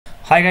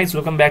Hi guys,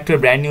 welcome back to a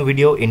brand new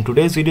video. In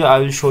today's video I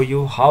will show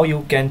you how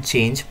you can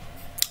change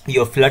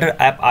your Flutter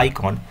app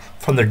icon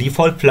from the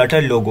default Flutter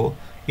logo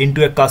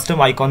into a custom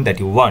icon that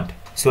you want.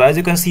 So as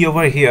you can see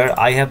over here,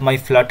 I have my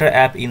Flutter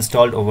app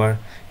installed over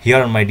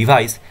here on my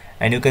device,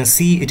 and you can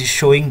see it is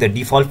showing the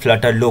default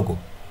Flutter logo.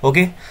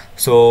 Okay,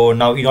 so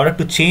now in order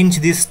to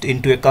change this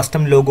into a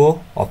custom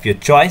logo of your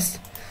choice,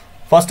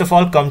 first of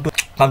all come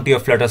to your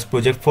Flutter's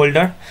project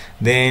folder.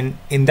 Then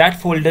in that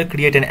folder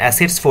create an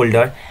assets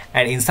folder,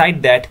 and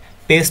inside that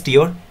paste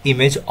your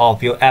image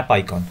of your app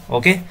icon.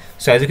 Okay,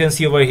 so as you can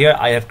see over here,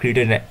 I have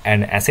created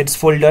an assets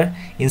folder.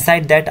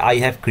 Inside that I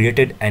have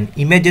created an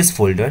images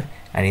folder,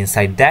 and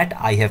inside that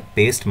I have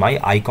pasted my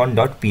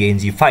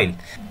icon.png file.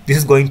 This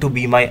is going to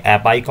be my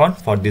app icon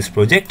for this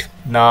project.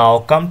 Now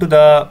come to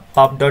the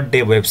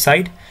pub.dev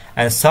website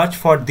and search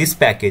for this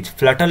package,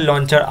 Flutter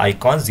Launcher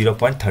Icon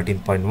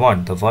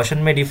 0.13.1. The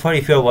version may differ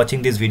if you are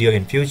watching this video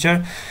in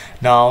future.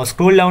 Now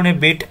scroll down a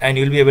bit and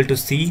you'll be able to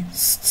see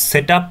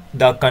set up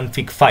the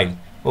config file.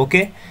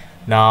 Okay,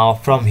 now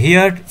from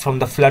here, from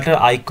the Flutter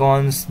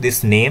icons,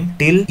 this name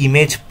till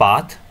image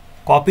path,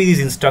 copy these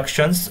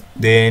instructions,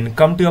 then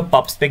come to your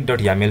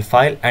pubspec.yaml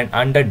file and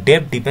under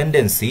dev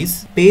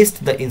dependencies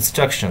paste the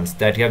instructions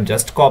that you have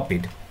just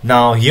copied.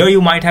 Now here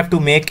you might have to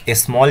make a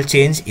small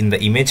change in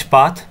the image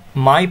path.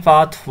 My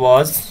path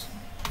was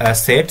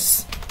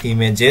assets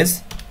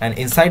images, and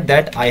inside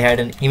that I had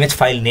an image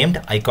file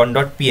named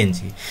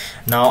icon.png.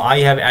 Now I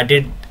have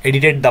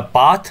edited the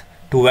path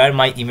to where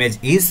my image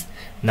is.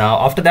 Now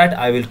after that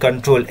I will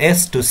Ctrl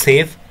S to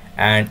save,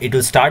 and it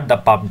will start the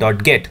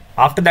pub.get.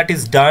 After that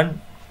is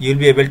done, you'll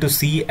be able to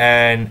see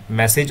a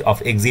message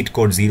of exit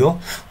code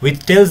 0, which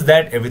tells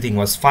that everything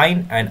was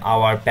fine and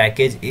our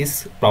package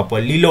is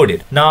properly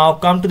loaded. Now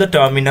come to the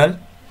terminal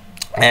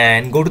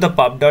and go to the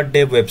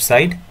pub.dev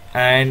website,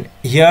 and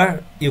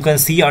here you can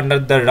see under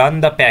the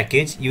run the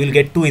package you will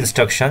get two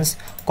instructions.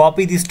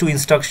 Copy these two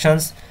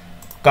instructions,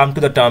 come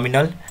to the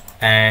terminal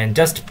and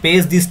just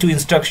paste these two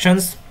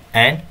instructions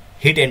and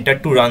hit enter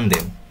to run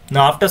them.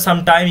 Now after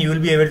some time you will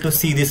be able to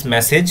see this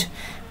message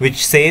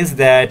which says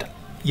that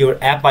your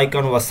app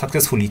icon was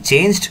successfully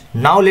changed.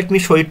 Now let me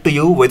show it to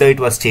you whether it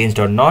was changed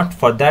or not.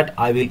 For that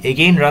I will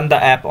again run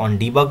the app on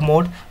debug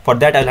mode. For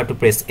that I'll have to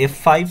press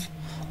F5.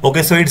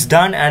 Okay, so it's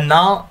done, and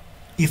now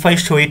if I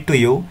show it to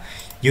you,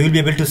 you will be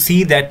able to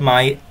see that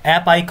my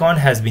app icon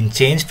has been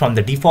changed from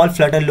the default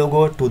Flutter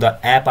logo to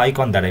the app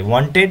icon that I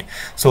wanted.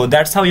 So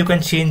that's how you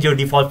can change your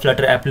default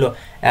Flutter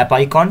app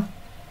icon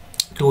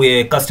to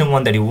a custom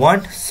one that you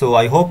want. So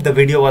I hope the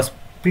video was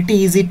pretty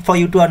easy for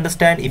you to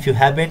understand. If you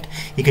haven't,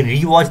 you can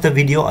rewatch the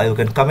video or you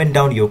can comment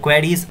down your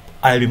queries.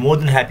 I'll be more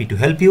than happy to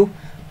help you.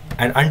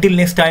 And until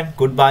next time,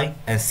 goodbye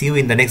and see you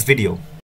in the next video.